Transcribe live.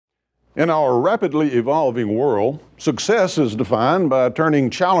In our rapidly evolving world, success is defined by turning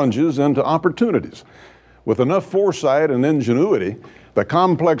challenges into opportunities. With enough foresight and ingenuity, the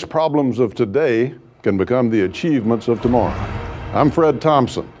complex problems of today can become the achievements of tomorrow. I'm Fred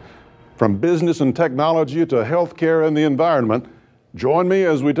Thompson. From business and technology to healthcare and the environment, join me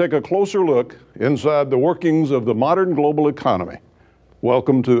as we take a closer look inside the workings of the modern global economy.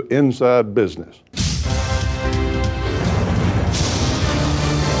 Welcome to Inside Business.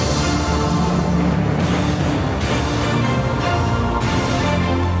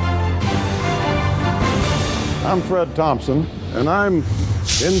 I'm Fred Thompson, and I'm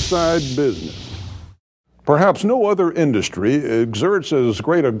Inside Business. Perhaps no other industry exerts as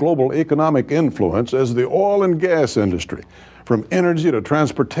great a global economic influence as the oil and gas industry. From energy to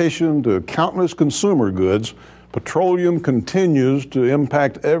transportation to countless consumer goods, petroleum continues to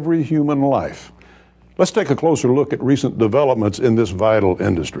impact every human life. Let's take a closer look at recent developments in this vital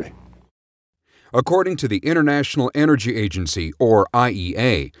industry. According to the International Energy Agency, or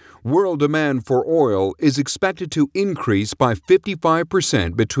IEA, world demand for oil is expected to increase by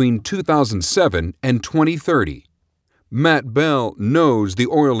 55% between 2007 and 2030. Matt Bell knows the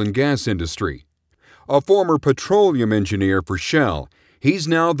oil and gas industry. A former petroleum engineer for Shell, he's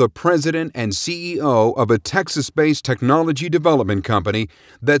now the president and CEO of a Texas-based technology development company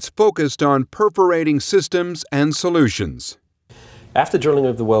that's focused on perforating systems and solutions. After drilling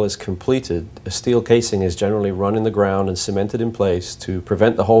of the well is completed, a steel casing is generally run in the ground and cemented in place to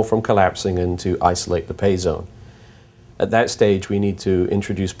prevent the hole from collapsing and to isolate the pay zone. At that stage, we need to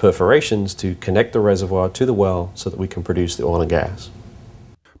introduce perforations to connect the reservoir to the well so that we can produce the oil and gas.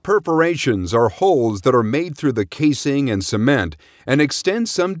 Perforations are holes that are made through the casing and cement and extend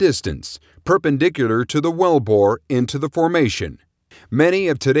some distance, perpendicular to the wellbore into the formation. Many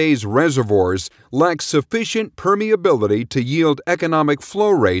of today's reservoirs lack sufficient permeability to yield economic flow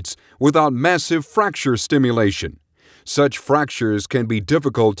rates without massive fracture stimulation. Such fractures can be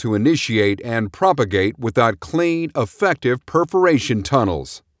difficult to initiate and propagate without clean, effective perforation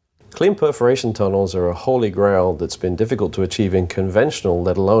tunnels. Clean perforation tunnels are a holy grail that's been difficult to achieve in conventional,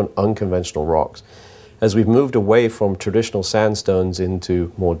 let alone unconventional rocks. As we've moved away from traditional sandstones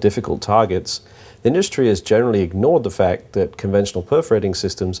into more difficult targets, the industry has generally ignored the fact that conventional perforating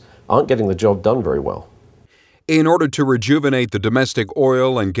systems aren't getting the job done very well. In order to rejuvenate the domestic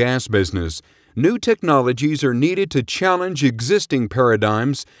oil and gas business, new technologies are needed to challenge existing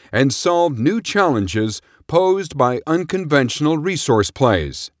paradigms and solve new challenges posed by unconventional resource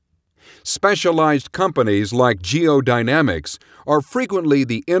plays. Specialized companies like GEODynamics are frequently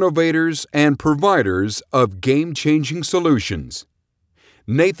the innovators and providers of game-changing solutions.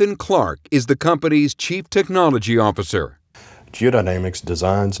 Nathan Clark is the company's Chief Technology Officer. GEODynamics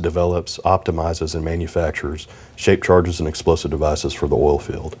designs, develops, optimizes, and manufactures shape charges and explosive devices for the oil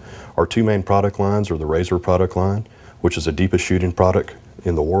field. Our two main product lines are the Razor product line, which is the deepest shooting product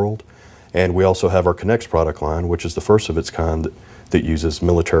in the world, and we also have our Connects product line, which is the first of its kind that uses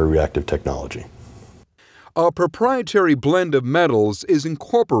military reactive technology. A proprietary blend of metals is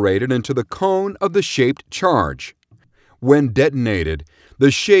incorporated into the cone of the shaped charge. When detonated,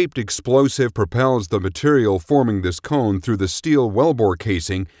 the shaped explosive propels the material forming this cone through the steel wellbore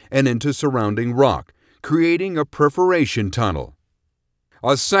casing and into surrounding rock, creating a perforation tunnel.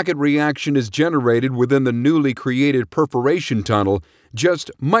 A second reaction is generated within the newly created perforation tunnel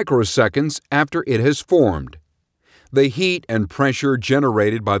just microseconds after it has formed. The heat and pressure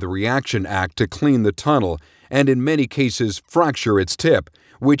generated by the reaction act to clean the tunnel and in many cases fracture its tip,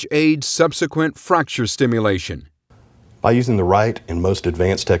 which aids subsequent fracture stimulation. By using the right and most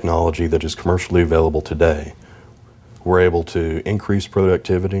advanced technology that is commercially available today, we're able to increase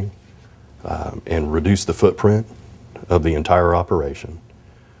productivity and reduce the footprint of the entire operation,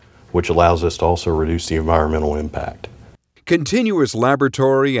 which allows us to also reduce the environmental impact. Continuous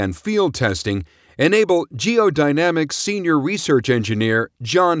laboratory and field testing enable GEODynamics Senior Research Engineer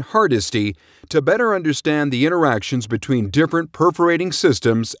John Hardesty to better understand the interactions between different perforating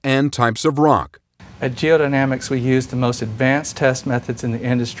systems and types of rock. At GEODynamics, we use the most advanced test methods in the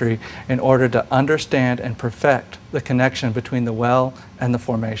industry in order to understand and perfect the connection between the well and the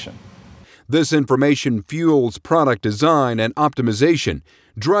formation. This information fuels product design and optimization,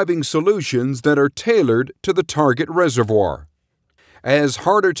 driving solutions that are tailored to the target reservoir. As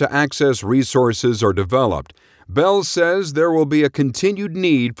harder-to-access resources are developed, Bell says there will be a continued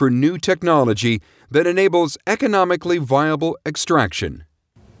need for new technology that enables economically viable extraction.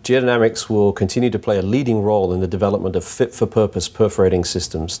 GEODynamics will continue to play a leading role in the development of fit-for-purpose perforating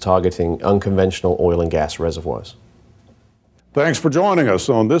systems targeting unconventional oil and gas reservoirs. Thanks for joining us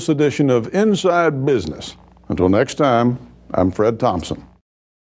on this edition of Inside Business. Until next time, I'm Fred Thompson.